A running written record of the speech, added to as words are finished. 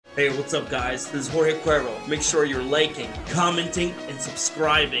Hey, what's up, guys? This is Jorge Cuervo. Make sure you're liking, commenting, and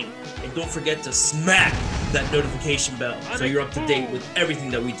subscribing. And don't forget to smack that notification bell so you're up to date with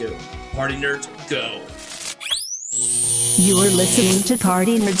everything that we do. Party Nerds, go! You're listening to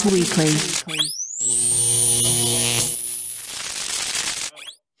PartyNerdz Weekly.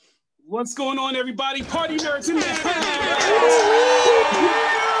 What's going on, everybody? Party Nerds in the house!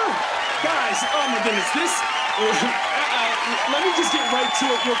 Guys, oh my goodness, let me just get right to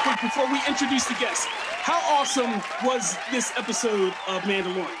it real quick before we introduce the guests. How awesome was this episode of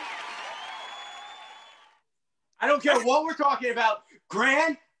Mandalorian? I don't care what we're talking about.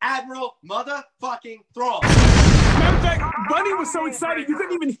 Grand Admiral motherfucking Thrawn. Matter of fact, Bunny was so excited you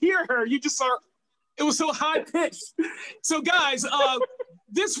couldn't even hear her. You just saw it was so high pitched. So, guys,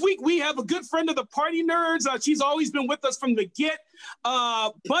 this week we have a good friend of the Party Nerds. She's always been with us from the get.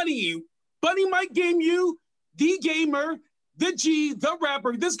 Bunny Mike Game You, the gamer, the G, the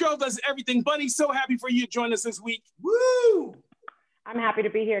rapper. This girl does everything. Bunny, so happy for you to join us this week. Woo! I'm happy to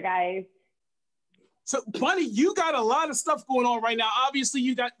be here, guys. So, Bunny, you got a lot of stuff going on right now. Obviously,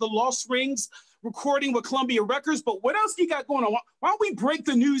 you got the Lost Rings recording with Columbia Records, but what else you got going on? Why don't we break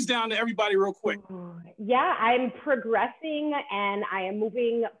the news down to everybody real quick? Yeah, I'm progressing and I am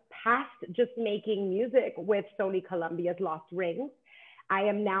moving past just making music with Sony Columbia's Lost Rings. I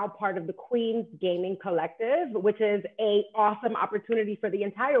am now part of the Queen's Gaming Collective, which is an awesome opportunity for the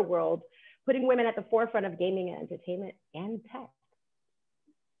entire world, putting women at the forefront of gaming and entertainment and tech.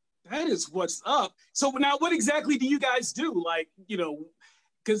 That is what's up. So now what exactly do you guys do? Like, you know,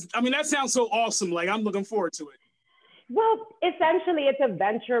 because I mean, that sounds so awesome. Like, I'm looking forward to it. Well, essentially, it's a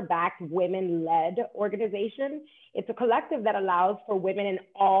venture-backed, women-led organization. It's a collective that allows for women in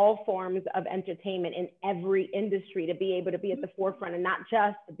all forms of entertainment in every industry to be able to be at the forefront and not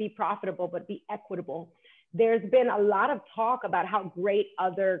just be profitable, but be equitable. There's been a lot of talk about how great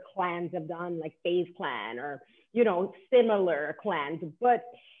other clans have done, like FaZe Clan or, you know, similar clans, but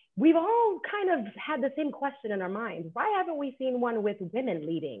we've all kind of had the same question in our minds. Why haven't we seen one with women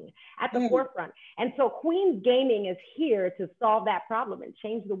leading at the forefront? And so Queen's Gaming is here to solve that problem and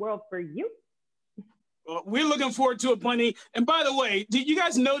change the world for you. Well, we're looking forward to it, Bunny. And by the way, did you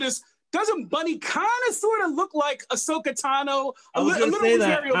guys notice, doesn't Bunny kind of sort of look like AHSOKA TANO? I was going to say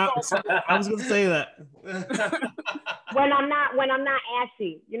that. I was going to say that. when I'm not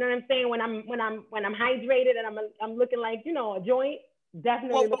ashy, you know what I'm saying? When I'm hydrated and I'm looking like, you know, a joint.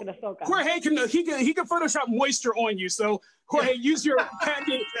 Definitely looking at AHSOKA. Jorge he can Photoshop moisture on you. So Jorge, use your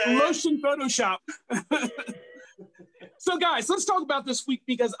patented lotion Photoshop. So guys, let's talk about this week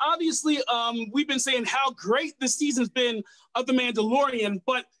because obviously we've been saying how great this season's been of The Mandalorian,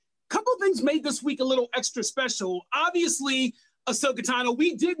 but a couple of things made this week a little extra special. Obviously, AHSOKA TANO,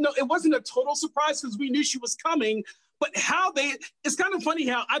 we did know it wasn't a total surprise because we knew she was coming, but it's kind of funny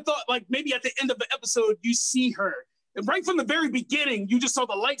how I thought like maybe at the end of the episode you see her. And right from the very beginning, you just saw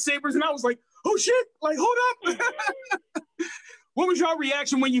the lightsabers, and I was like, oh, shit, like, hold up. What was your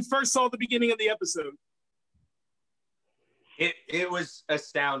reaction when you first saw the beginning of the episode? It was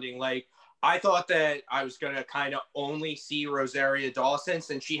astounding. Like, I thought that I was going to kind of only see Rosario Dawson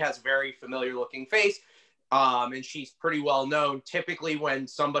since she has a very familiar-looking face, and she's pretty well known. Typically, when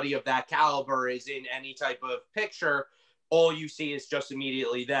somebody of that caliber is in any type of picture, all you see is just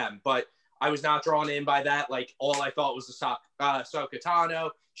immediately them. But I was not drawn in by that. Like, all I thought was AHSOKA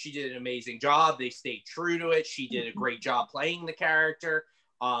TANO. She did an amazing job. They stayed true to it. She did a great job playing the character.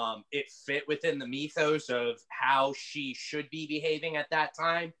 It fit within the mythos of how she should be behaving at that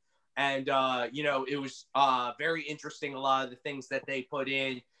time. And, you know, it was very interesting, a lot of the things that they put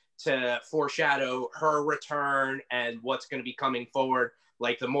in to foreshadow her return and what's going to be coming forward,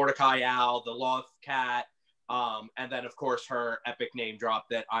 like the Mordecai Owl, the Loth Cat, and then, of course, her epic name drop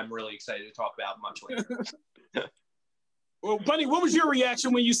that I'm really excited to talk about much later. Well, Bunny, what was your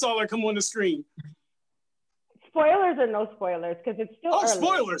reaction when you saw her come on the screen? Spoilers or no spoilers? Because it's still early.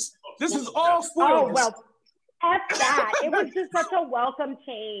 Spoilers. This is all spoilers. Oh, well, F that. It was just such a welcome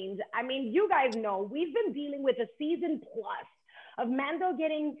change. I mean, you guys know, we've been dealing with a season plus of Mando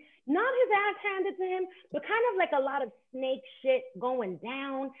getting not his ass handed to him, but kind of like a lot of snake shit going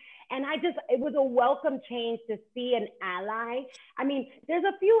down. And it was a welcome change to see an ally. I mean, there's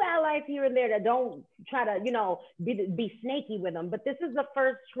a few allies here and there that don't try to, you know, be snaky with them. But this is the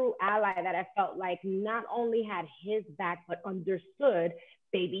first true ally that I felt like not only had his back, but understood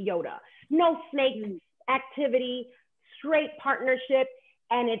Baby Yoda. No snake activity, straight partnership.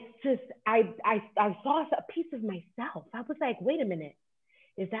 And it's just, I saw a piece of myself. I was like, wait a minute.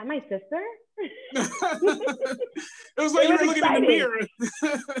 Is that my sister? It was like you were looking in the mirror.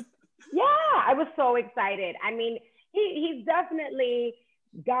 Yeah, I was so excited. I mean, he's definitely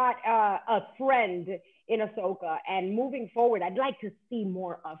got a friend in Ahsoka, and moving forward, I'd like to see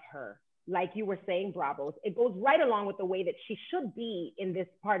more of her. Like you were saying, Bravos, it goes right along with the way that she should be in this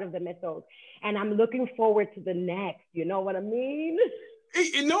part of the mythos. And I'm looking forward to the next. You know what I mean?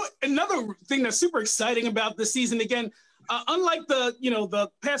 You know, another thing that's super exciting about this season, again, unlike the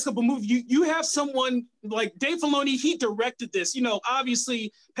past couple movies, you have someone like Dave Filoni. He directed this. You know,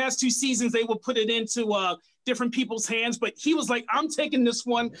 obviously, past 2 seasons they will put it into different people's hands, but he was like, I'm taking this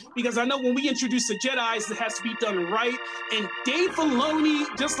one because I know when we introduce the Jedis, it has to be done right. And Dave Filoni,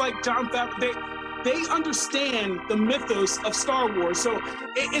 just like John Favreau, they understand the mythos of Star Wars. So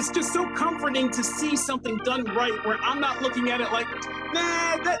it's just so comforting to see something done right, where I'm not looking at it like,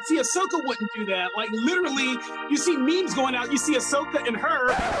 nah, Ahsoka wouldn't do that. Like literally, you see memes going out, you see Ahsoka and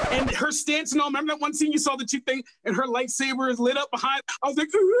her stance and all. Remember that one scene you saw the 2 thing and her lightsaber is lit up behind? I was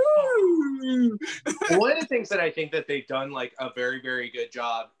like, ooh. One of the things that I think that they've done like a very, very good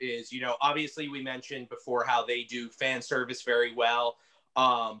job is, you know, obviously we mentioned before how they do fan service very well.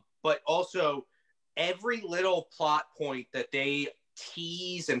 But also every little plot point that they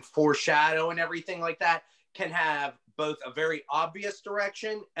tease and foreshadow and everything like that can have both a very obvious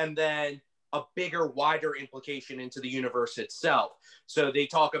direction and then a bigger, wider implication into the universe itself. So they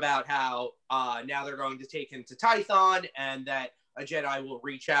talk about how now they're going to take him to Tython, and that a Jedi will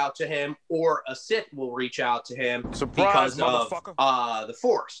reach out to him or a Sith will reach out to him because of the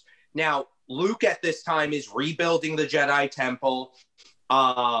Force. Now, Luke at this time is rebuilding the Jedi Temple.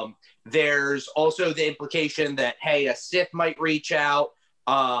 There's also the implication that, hey, a Sith might reach out.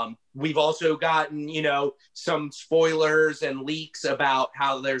 We've also gotten, you know, some spoilers and leaks about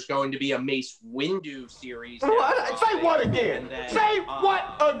how there's going to be a Mace Windu series. What? Say what again? Say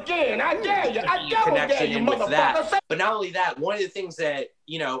what again? I dare you. I dare you, motherfucker. But not only that, one of the things that,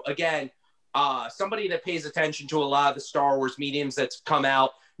 you know, again, somebody that pays attention to a lot of the Star Wars mediums that's come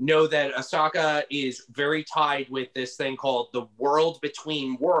out know that Ahsoka is very tied with this thing called the World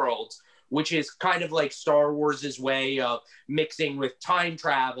Between Worlds, which is kind of like Star Wars' way of mixing with time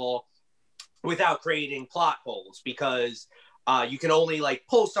travel without creating plot holes, because you can only like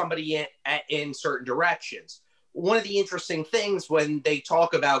pull somebody in certain directions. One of the interesting things when they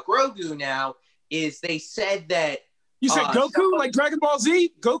talk about Grogu now is they said that you said Goku, like Dragon Ball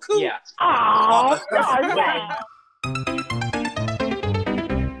Z? Goku? Yeah. Oh, yeah.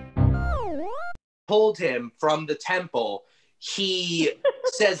 Pulled him from the temple. He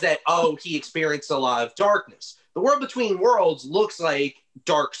says that, he experienced a lot of darkness. The World Between Worlds looks like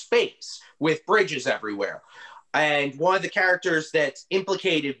dark space with bridges everywhere. And one of the characters that's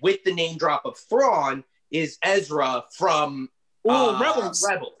implicated with the name drop of Thrawn is Ezra from Rebels,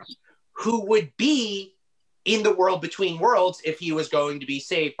 who would be in the World Between Worlds if he was going to be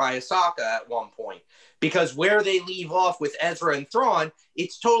saved by Ahsoka at one point. Because where they leave off with Ezra and Thrawn,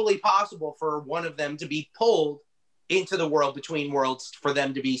 it's totally possible for one of them to be pulled into the World Between Worlds for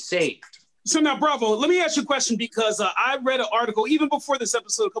them to be saved. So now, Bravo, let me ask you a question, because I read an article even before this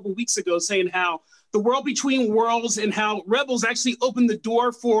episode a couple of weeks ago saying how the World Between Worlds and how Rebels actually opened the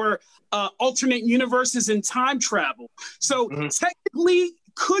door for alternate universes and time travel. So technically,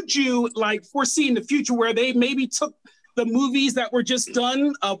 could you like foresee in the future where they maybe took the movies that were just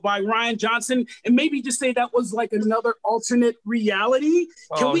done by Rian Johnson and maybe just say that was like another alternate reality?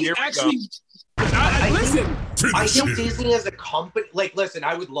 Can we actually... I think Disney as a company, like, listen,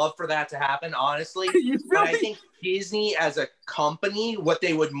 I would love for that to happen, honestly. But I think Disney as a company, what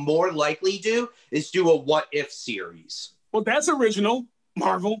they would more likely do is do a what if series. Well, that's original,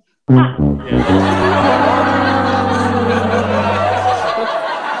 Marvel.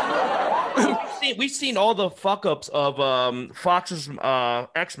 We've seen all the fuck ups of Fox's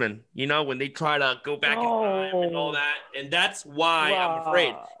X-Men, you know, when they try to go back in time and all that. And that's why I'm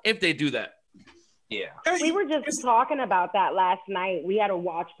afraid if they do that. Yeah. We were just talking about that last night. We had a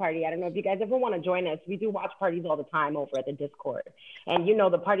watch party. I don't know if you guys ever want to join us. We do watch parties all the time over at the Discord. And you know,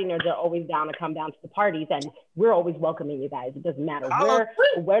 the party nerds are always down to come down to the parties, and we're always welcoming you guys. It doesn't matter where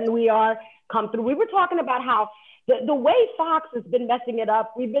or when we are, come through. We were talking about how the way Fox has been messing it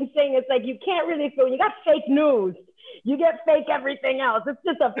up, we've been saying it's like you can't really feel, you got fake news. You get fake everything else. It's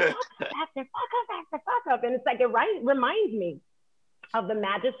just a fuck up. And it's like, it reminds me of the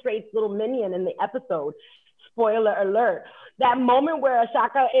Magistrate's little minion in the episode. Spoiler alert. That moment where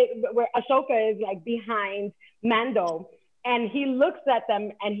Ahsoka is like behind Mando, and he looks at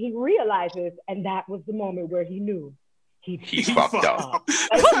them and he realizes, and that was the moment where he knew he fucked up.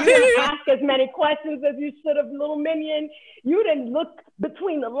 Like, you didn't ask as many questions as you should have, little minion. You didn't look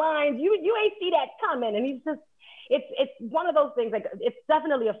between the lines. You ain't see that coming. And he's just, it's one of those things. Like, it's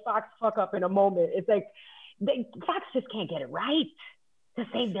definitely a Fox fuck up in a moment. It's like Fox just can't get it right. to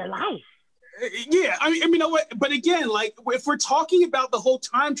save their life. Yeah, I mean, you know what? But again, like if we're talking about the whole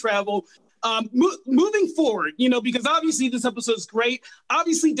time travel, moving forward, you know, because obviously this episode is great.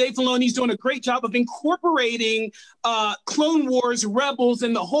 Obviously, Dave Filoni's doing a great job of incorporating Clone Wars, Rebels,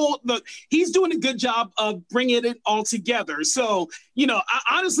 and he's doing a good job of bringing it all together. So, you know,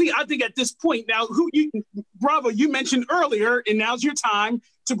 I think at this point now, Bravo, you mentioned earlier, and now's your time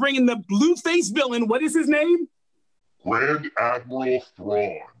to bring in the blue-faced villain. What is his name? Grand Admiral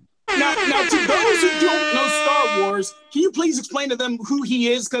Thrawn. Now, to those who don't know Star Wars, can you please explain to them who he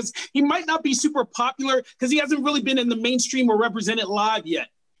is? Because he might not be super popular because he hasn't really been in the mainstream or represented live yet.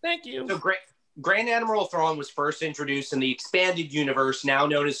 Thank you. So Grand Admiral Thrawn was first introduced in the expanded universe, now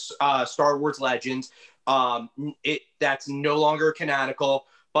known as Star Wars Legends. That's no longer canonical,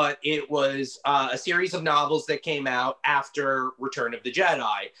 but it was a series of novels that came out after Return of the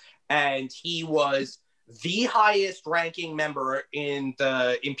Jedi. And he was the highest ranking member in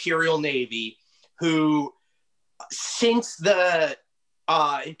the Imperial Navy, who since the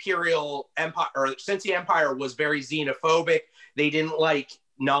Imperial Empire, or since the Empire was very xenophobic, they didn't like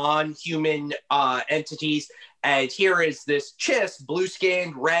non-human entities. And here is this Chiss,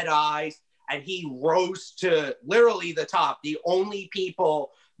 blue-skinned, red eyes, and he rose to literally the top. The only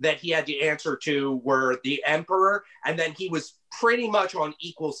people that he had to answer to were the Emperor, and then he was pretty much on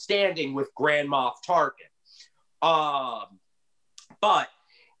equal standing with Grand Moff Tarkin. But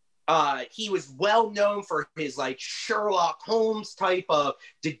he was well known for his like Sherlock Holmes type of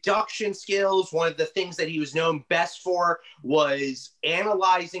deduction skills. One of the things that he was known best for was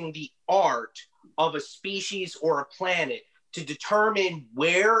analyzing the art of a species or a planet to determine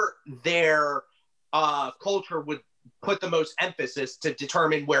where their culture would put the most emphasis to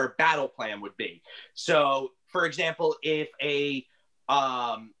determine where a battle plan would be. So, for example, if a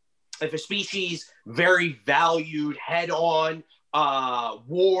species very valued head-on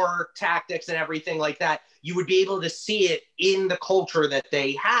war tactics and everything like that, you would be able to see it in the culture that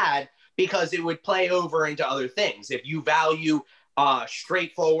they had, because it would play over into other things. If you value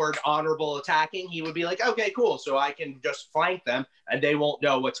straightforward, honorable attacking, he would be like, okay, cool, so I can just flank them and they won't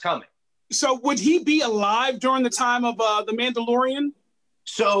know what's coming. So would he be alive during the time of The Mandalorian?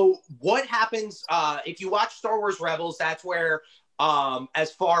 So what happens, if you watch Star Wars Rebels, that's where,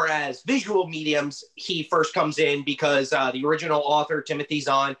 as far as visual mediums, he first comes in, because the original author, Timothy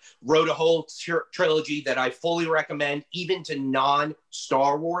Zahn, wrote a whole trilogy that I fully recommend, even to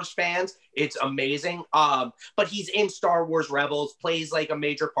non-Star Wars fans. It's amazing. But he's in Star Wars Rebels, plays like a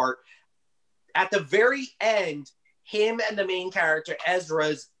major part. At the very end, him and the main character,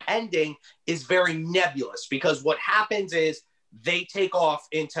 Ezra's ending is very nebulous, because what happens is they take off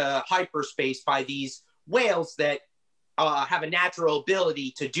into hyperspace by these whales that have a natural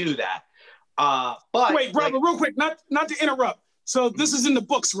ability to do that. But wait, brother, real quick, not to interrupt. So this is in the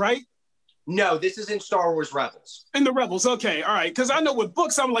books, right? No, this is in Star Wars Rebels. In the Rebels, okay, all right. Because I know with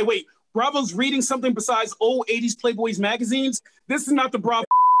books, I'm like, wait, Bravo's reading something besides old 80s Playboys magazines? This is not the Bravo.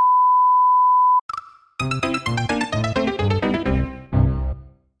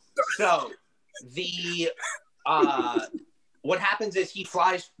 So the what happens is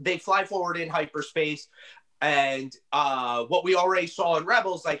they fly forward in hyperspace, and what we already saw in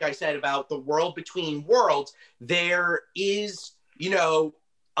Rebels, like I said, about the world between worlds, there is, you know,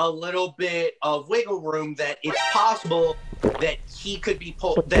 a little bit of wiggle room that it's possible that he could be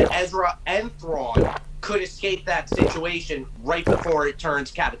that Ezra and Thrawn could escape that situation right before it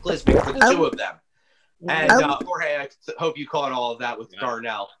turns cataclysmic for the two of them. And Jorge, I hope you caught all of that with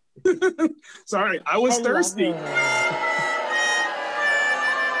Darnell. Sorry, I was thirsty.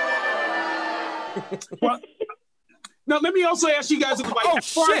 Well, now let me also ask you guys about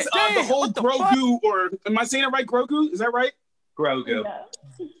as far as the whole Grogu, or am I saying it right? Grogu, is that right? Grogu.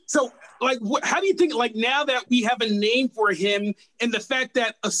 Yeah. So, like, how do you think? Like, now that we have a name for him, and the fact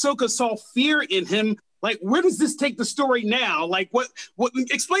that Ahsoka saw fear in him, like, where does this take the story now? Like, what?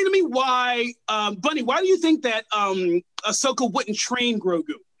 Explain to me why, Bunny. Why do you think that Ahsoka wouldn't train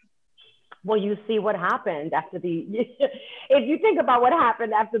Grogu? Well, you see what happened after if you think about what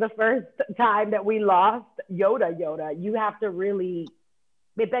happened after the first time that we lost Yoda, you have to really,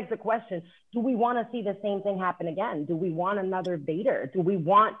 it begs the question, do we want to see the same thing happen again? Do we want another Vader? Do we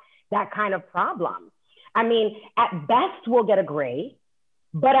want that kind of problem? I mean, at best, we'll get a Gray,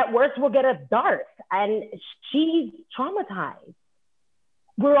 but at worst, we'll get a Darth, and she's traumatized.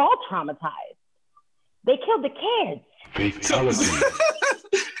 We're all traumatized. They killed the kids. Fatality.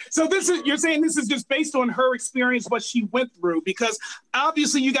 So you're saying this is just based on her experience, what she went through, because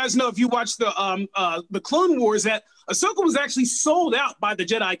obviously you guys know, if you watch the Clone Wars, that Ahsoka was actually sold out by the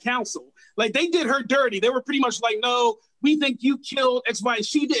Jedi Council. Like, they did her dirty. They were pretty much like, no, we think you killed X, Y, and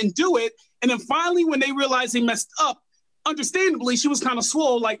she didn't do it. And then finally, when they realized they messed up, understandably, she was kind of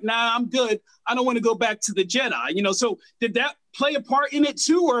swole, like, nah, I'm good. I don't want to go back to the Jedi, you know? So did that play a part in it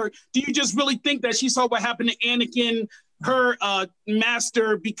too? Or do you just really think that she saw what happened to Anakin, her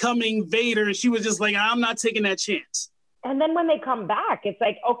master becoming Vader, and she was just like, I'm not taking that chance? And then when they come back, it's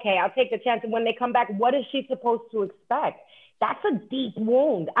like, okay, I'll take the chance. And when they come back, what is she supposed to expect? That's a deep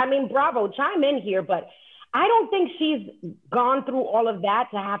wound. I mean, Bravo, chime in here, but I don't think she's gone through all of that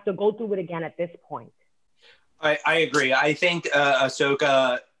to have to go through it again at this point. I agree. I think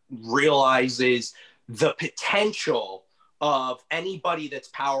Ahsoka realizes the potential of anybody that's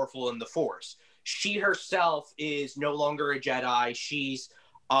powerful in the Force. She herself is no longer a Jedi. She's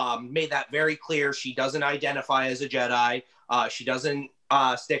made that very clear. She doesn't identify as a Jedi. She doesn't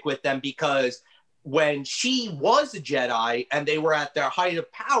stick with them because when she was a Jedi and they were at their height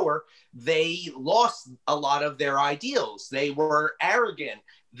of power, they lost a lot of their ideals. They were arrogant.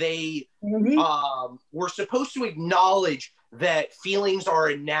 They were supposed to acknowledge that feelings are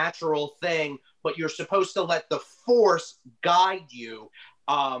a natural thing, but you're supposed to let the Force guide you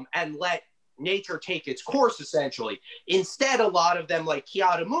and let nature take its course, essentially. Instead, a lot of them, like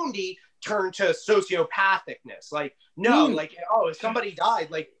Ki-Adi-Mundi, turn to sociopathicness. Like, no, like, oh, if somebody died,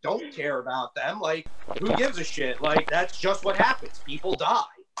 like, don't care about them. Like, who gives a shit? Like, that's just what happens. People die.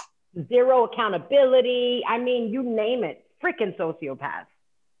 Zero accountability. I mean, you name it. Freaking sociopath.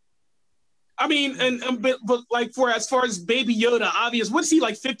 I mean, but like as far as Baby Yoda, obvious. What is he,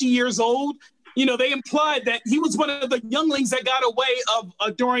 like 50 years old? You know, they implied that he was one of the younglings that got away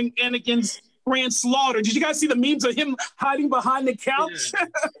of during Anakin's grand slaughter. Did you guys see the memes of him hiding behind the couch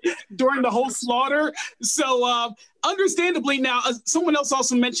during the whole slaughter? So understandably now, someone else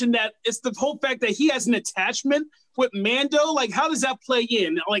also mentioned that it's the whole fact that he has an attachment with Mando. Like, how does that play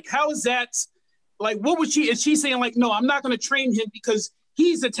in? Like, how is that, like, what was she, is she saying like, no, I'm not going to train him because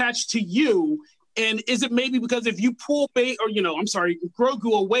he's attached to you? And is it maybe because if you pull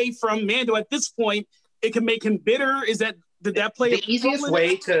Grogu away from Mando at this point, it can make him bitter? Is that, did that play the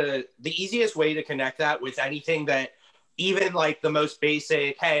easiest way to connect that with anything that even like the most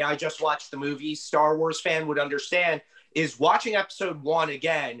basic, hey, I just watched the movies, Star Wars fan would understand, is watching episode 1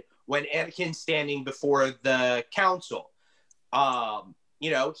 again when Anakin's standing before the council.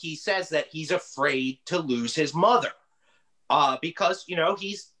 You know, he says that he's afraid to lose his mother. Because, you know,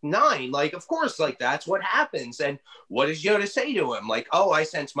 he's 9. Like, of course, like, that's what happens. And what does Yoda say to him? Like, oh, I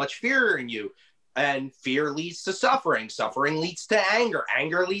sense much fear in you. And fear leads to suffering. Suffering leads to anger.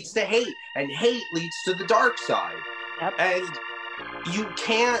 Anger leads to hate. And hate leads to the dark side. Yep. And you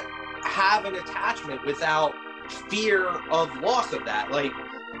can't have an attachment without fear of loss of that. Like,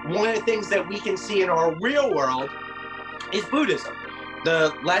 one of the things that we can see in our real world is Buddhism.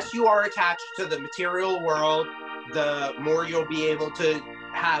 The less you are attached to the material world, the more you'll be able to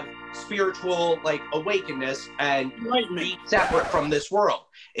have spiritual, like, awakeness and be separate from this world.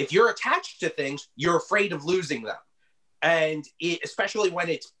 If you're attached to things, you're afraid of losing them. And especially when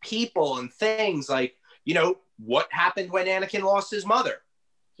it's people and things, like, you know, what happened when Anakin lost his mother?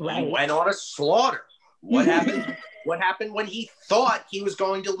 Right. He went on a slaughter. What happened? What happened when he thought he was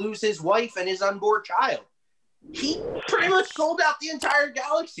going to lose his wife and his unborn child? He pretty much sold out the entire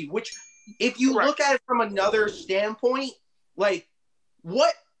galaxy, which, if you look at it from another standpoint, like,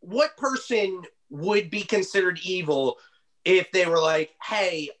 what person would be considered evil if they were like,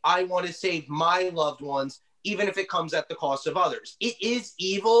 hey, I want to save my loved ones, even if it comes at the cost of others? It is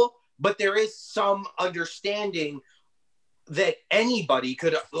evil, but there is some understanding that anybody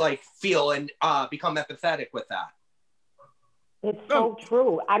could, like, feel and become empathetic with that. It's so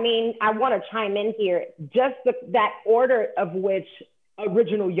true. I mean, I want to chime in here. Just that order of which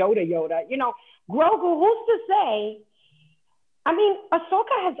original Yoda, you know, Grogu, who's to say? I mean,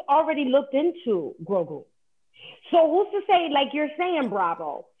 Ahsoka has already looked into Grogu. So who's to say, like you're saying,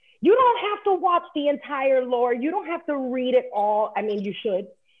 Bravo, you don't have to watch the entire lore. You don't have to read it all. I mean, you should,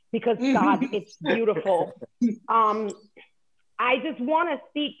 because God, it's beautiful. I just want to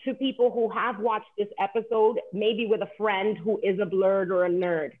speak to people who have watched this episode, maybe with a friend who is a blurred or a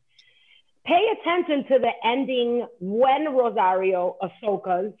nerd. Pay attention to the ending when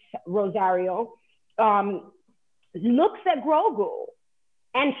Ahsoka's Rosario, looks at Grogu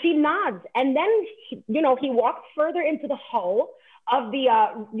and she nods. And then, you know, he walks further into the hull of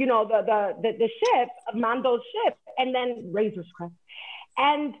the, you know, the ship, of Mando's ship, and then Razor's Crest.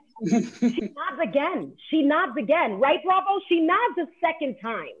 And she nods again. She nods again, right, Bravo? She nods a second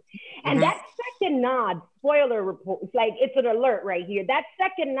time. And that second nod, spoiler report, it's like, it's an alert right here. That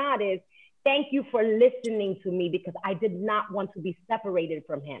second nod is, thank you for listening to me because I did not want to be separated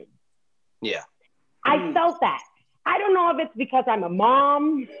from him. Yeah. I felt that. I don't know if it's because I'm a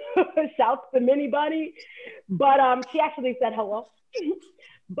mom, shouts to anybody, but she actually said hello.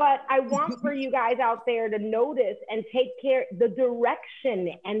 But I want for you guys out there to notice and take care. The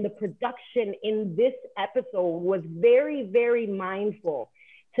direction and the production in this episode was very, very mindful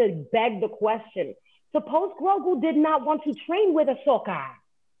to beg the question. Suppose Grogu did not want to train with Ahsoka.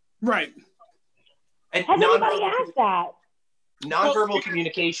 Right. And has anybody asked that? Nonverbal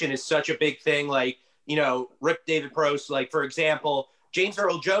communication is such a big thing. Like, you know, Rip David Prost, like, for example, James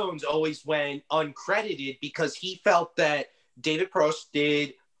Earl Jones always went uncredited because he felt that David Prost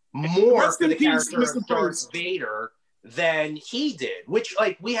did more for the character of Darth Vader than he did, which,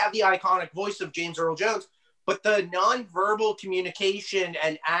 like, we have the iconic voice of James Earl Jones, but the nonverbal communication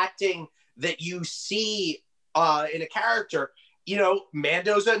and acting that you see in a character, you know,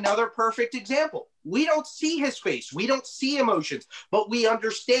 Mando's another perfect example. We don't see his face. We don't see emotions, but we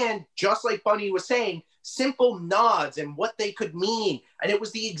understand, just like Bunny was saying, simple nods and what they could mean. And it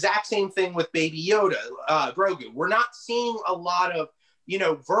was the exact same thing with Baby Yoda, Grogu. We're not seeing a lot of, you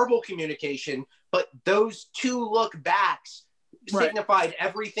know, verbal communication, but those two look backs signified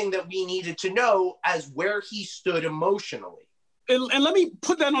everything that we needed to know as where he stood emotionally. And let me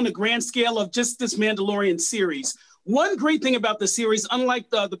put that on the grand scale of just this Mandalorian series. One great thing about the series, unlike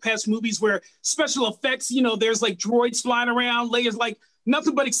the past movies where special effects, you know, there's like droids flying around, layers, like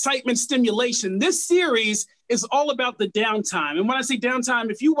nothing but excitement, stimulation. This series is all about the downtime. And when I say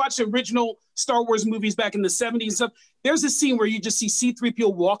downtime, if you watch the original Star Wars movies back in the 70s and stuff, there's a scene where you just see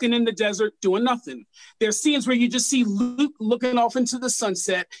C-3PO walking in the desert doing nothing. There's scenes where you just see Luke looking off into the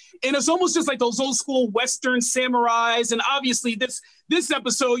sunset. And it's almost just like those old school Western samurais. And obviously this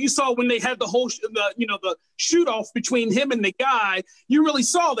episode, you saw when they had the whole, the shoot off between him and the guy, you really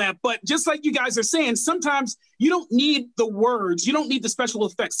saw that. But just like you guys are saying, sometimes you don't need the words. You don't need the special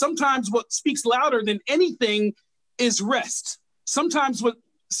effects. Sometimes what speaks louder than anything is rest. Sometimes what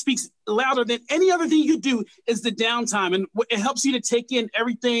speaks louder than any other thing you do is the downtime, and it helps you to take in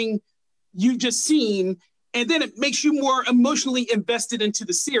everything you just seen, and then it makes you more emotionally invested into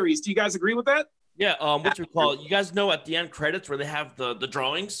the series. Do you guys agree with that? Yeah. What you call it? You guys know at the end credits where they have the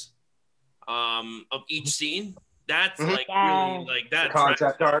drawings of each scene. That's like really like that the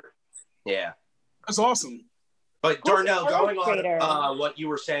concept art. Yeah, that's awesome. But Darnell, going on what you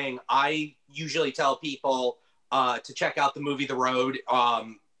were saying, I usually tell people to check out the movie The Road.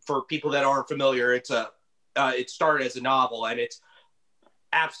 For people that aren't familiar, it started as a novel, and it's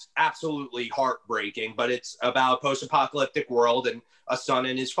absolutely heartbreaking, but it's about a post-apocalyptic world and a son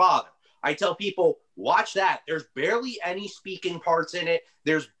and his father. I tell people, watch that. There's barely any speaking parts in it.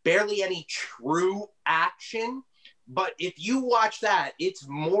 There's barely any true action. But if you watch that, it's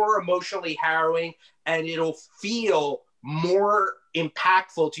more emotionally harrowing, and it'll feel more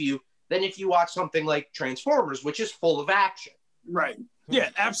impactful to you than if you watch something like Transformers, which is full of action. Right. Yeah,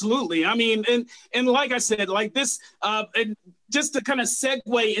 absolutely. I mean, and like I said, like this, and just to kind of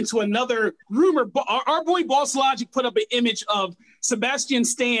segue into another rumor, our boy Boss Logic put up an image of Sebastian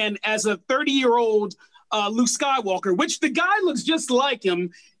Stan as a 30-year-old Luke Skywalker, which the guy looks just like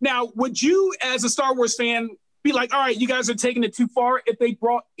him. Now, would you, as a Star Wars fan, be like, all right, you guys are taking it too far if they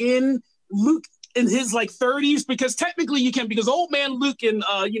brought in Luke in his like 30s? Because technically you can, because old man Luke in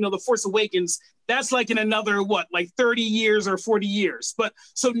The Force Awakens, that's like in another like 30 years or 40 years. But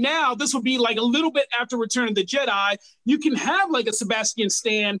so now this will be like a little bit after Return of the Jedi. You can have like a Sebastian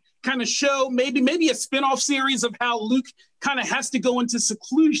Stan kind of show, maybe a spin-off series of how Luke kind of has to go into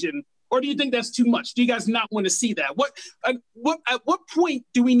seclusion. Or do you think that's too much? Do you guys not want to see that? At what point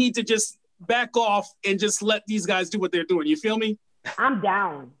do we need to just back off and just let these guys do what they're doing? You feel me? I'm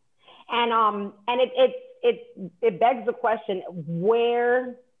down. And it begs the question,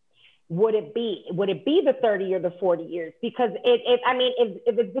 where would it be? Would it be the 30 or the 40 years? Because if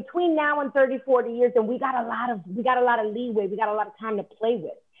it's between now and 30, 40 years, then we got a lot of leeway. We got a lot of time to play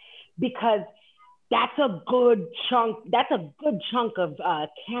with, because that's a good chunk of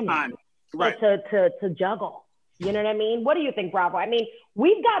canon, right, to juggle. You know what I mean? What do you think, Bravo? I mean,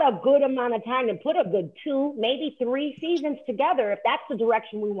 we've got a good amount of time to put a good 2, maybe 3 seasons together if that's the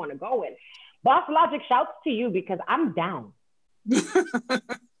direction we want to go in. Boss Logic, shouts to you, because I'm down.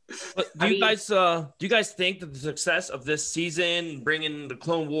 But do you guys think that the success of this season, bringing the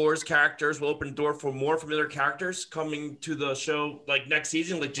Clone Wars characters, will open the door for more familiar characters coming to the show like next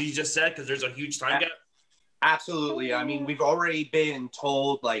season, like G just said, because there's a huge time gap? Absolutely. I mean, we've already been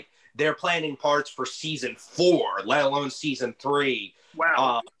told like they're planning parts for season 4, let alone season 3.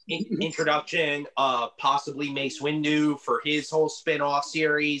 Wow. Introduction of possibly Mace Windu for his whole spin-off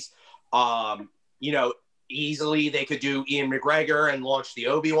series. Easily they could do Ian McGregor and launch the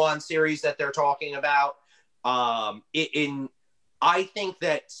Obi-Wan series that they're talking about. I think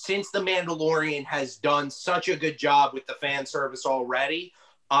that since The Mandalorian has done such a good job with the fan service already,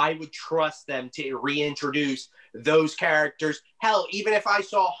 I would trust them to reintroduce those characters. Hell, even if I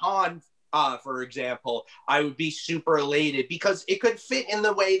saw Han, for example, I would be super elated because it could fit in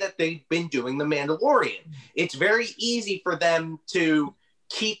the way that they've been doing The Mandalorian. It's very easy for them to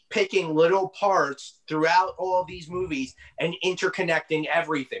keep picking little parts throughout all of these movies and interconnecting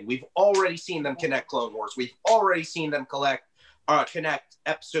everything. We've already seen them connect Clone Wars. We've already seen them connect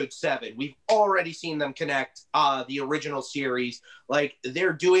Episode 7. We've already seen them connect the original series. Like,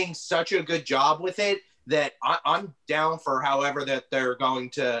 they're doing such a good job with it that I'm down for however that they're going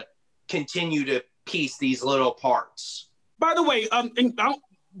to continue to piece these little parts. By the way,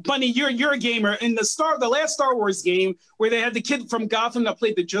 Bunny, you're a gamer. In the last Star Wars game where they had the kid from Gotham that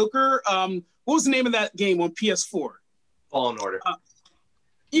played the Joker, what was the name of that game on PS4? Fallen Order.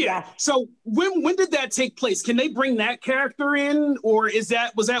 Yeah. So when did that take place? Can they bring that character in, or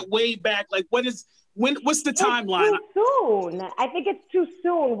was that way back? Like, what's the timeline? It's too soon. I think it's too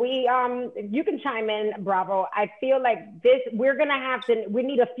soon. You can chime in, Bravo. I feel like we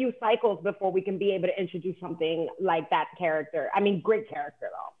need a few cycles before we can be able to introduce something like that character. I mean, great character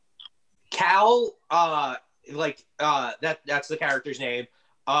though. Cal, that's the character's name.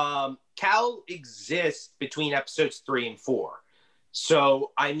 Cal exists between episodes 3 and 4.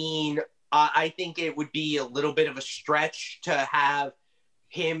 So, I mean, I think it would be a little bit of a stretch to have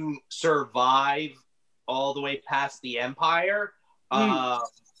him survive all the way past the Empire.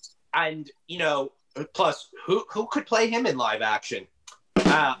 And, you know, plus, who could play him in live action?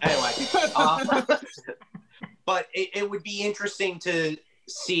 Anyway. But it would be interesting to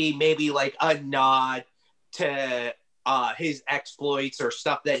see maybe like a nod to his exploits or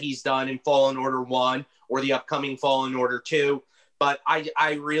stuff that he's done in Fallen Order 1 or the upcoming Fallen Order 2. But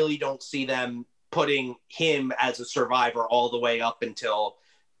I really don't see them putting him as a survivor all the way up until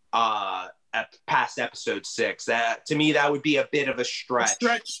past episode 6. To me, that would be a bit of a stretch.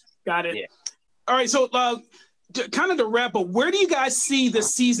 Got it. Yeah. All right, so kind of to wrap up, where do you guys see the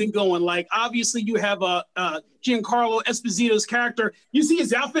season going? Like, obviously, you have Giancarlo Esposito's character. You see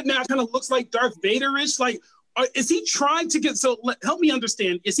his outfit now kind of looks like Darth Vader-ish. Like, is he trying to get? So help me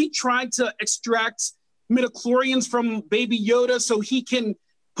understand. Is he trying to extract midichlorians from Baby Yoda so he can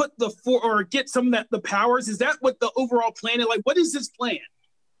put get some of the powers? Is that what the overall plan is? Like, what is his plan?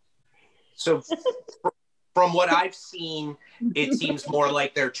 So from what I've seen, it seems more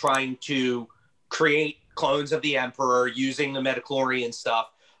like they're trying to create clones of the Emperor using the midichlorian stuff.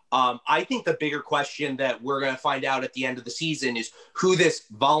 I think the bigger question that we're going to find out at the end of the season is who this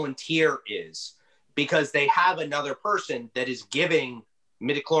volunteer is, because they have another person that is giving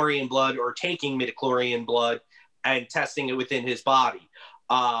midichlorian blood or taking midichlorian blood and testing it within his body.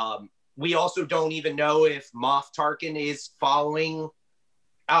 We also don't even know if Moff Tarkin is following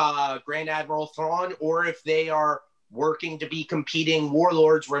Grand Admiral Thrawn, or if they are working to be competing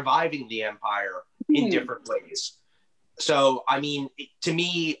warlords reviving the Empire in different ways. So, I mean, to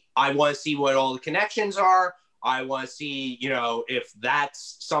me, I want to see what all the connections are. I want to see, you know, if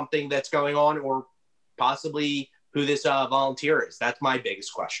that's something that's going on, or possibly who this volunteer is. That's my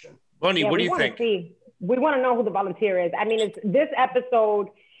biggest question. Bunny, what do you think? We want to know who the volunteer is. I mean, it's this episode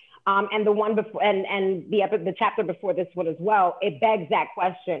and the one before, and the chapter before this one as well. It begs that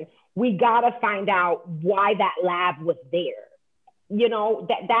question. We gotta find out why that lab was there. You know,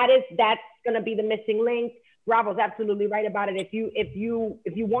 that's gonna be the missing link. Bravo's absolutely right about it. If you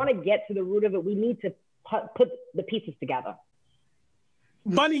want to get to the root of it, we need to put the pieces together.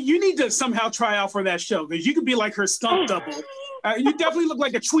 Bunny, you need to somehow try out for that show, because you could be like her stunt double. You definitely look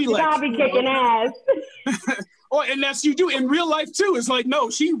like a Twi'lek. I'll be kicking ass. Oh, and that's you do in real life too. It's like, no,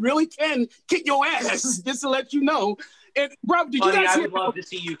 she really can kick your ass. Just to let you know. And Rob, did you guys I would love to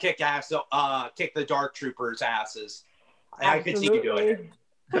see you kick the Dark Troopers' asses. I could see you doing it.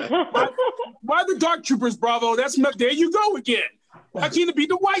 Why the Dark Troopers, Bravo? There you go again. Why can't it be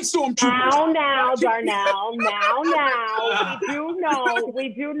the White Stormtroopers? Now, Darnell. Now. We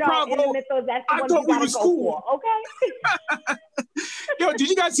do know. Bravo, in the mythos, that's the I one thought you we gotta was go cool. for, okay? Yo, did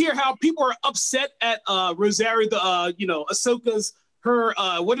you guys hear how people are upset at Rosario, Ahsoka's,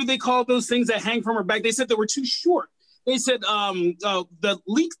 what do they call those things that hang from her back? They said they were too short. They said the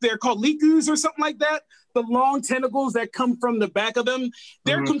leek, they're called leekus or something like that. The long tentacles that come from the back of them.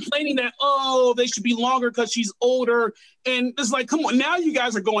 They're complaining that, they should be longer because she's older. And it's like, come on, now you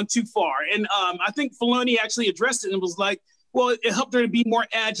guys are going too far. And I think Filoni actually addressed it and was like, well, it helped her to be more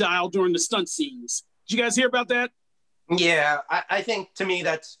agile during the stunt scenes. Did you guys hear about that? Yeah, I think to me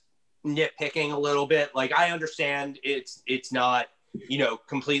that's nitpicking a little bit. Like, I understand it's not,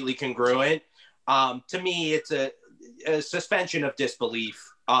 completely congruent. To me, it's a suspension of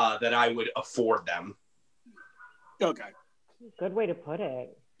disbelief that I would afford them. Okay. Good way to put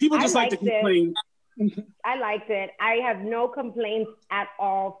it. People just like to complain. I liked it. I have no complaints at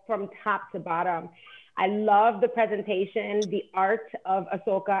all from top to bottom. I love the presentation, the art of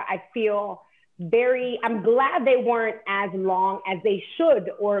Ahsoka. I feel I'm glad they weren't as long as they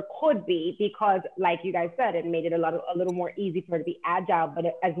should or could be, because like you guys said, it made it a little more easy for her to be agile, but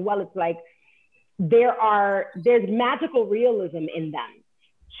as well, it's like there's magical realism in them.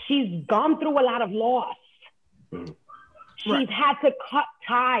 She's gone through a lot of loss. She's had to cut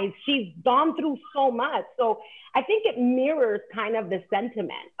ties. She's gone through so much. So I think it mirrors kind of the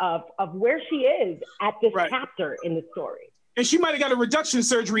sentiment of where she is at this chapter in the story. And she might have got a reduction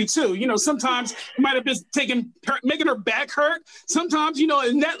surgery too. You know, sometimes it might have been making her back hurt. Sometimes, you know,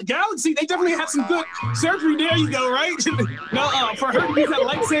 in that galaxy, they definitely had some good surgery. There you go, right? No, for her to use that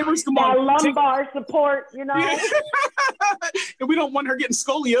lightsabers, come on. Lumbar support, you know. Yeah. And we don't want her getting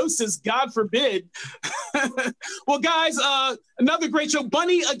scoliosis, God forbid. Well, guys, another great show.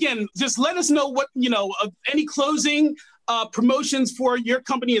 Bunny, again, just let us know what, you know, any closing promotions for your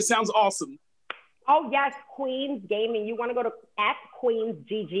company. It sounds awesome. Oh, yes, Queens Gaming. You want to go to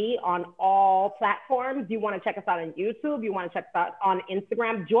 @QueensGG on all platforms. You want to check us out on YouTube. You want to check us out on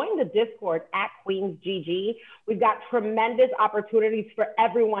Instagram. Join the Discord @QueensGG. We've got tremendous opportunities for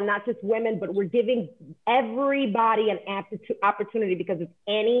everyone, not just women, but we're giving everybody an opportunity because it's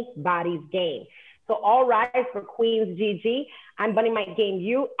anybody's game. So all rise for Queens GG. I'm Bunny Might Game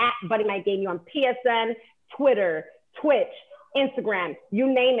You, @Bunny Might Game You on PSN, Twitter, Twitch, Instagram, you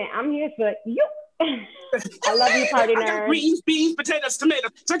name it. I'm here for you. I love you, Party Nerds. I got greens, beans, potatoes, tomatoes,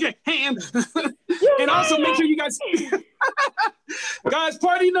 turkey, ham. And also make sure you guys,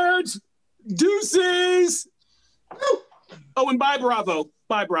 Party Nerds, deuces. Oh, and bye, Bravo.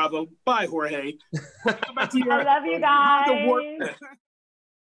 Bye, Bravo. Bye, Jorge. I love you guys.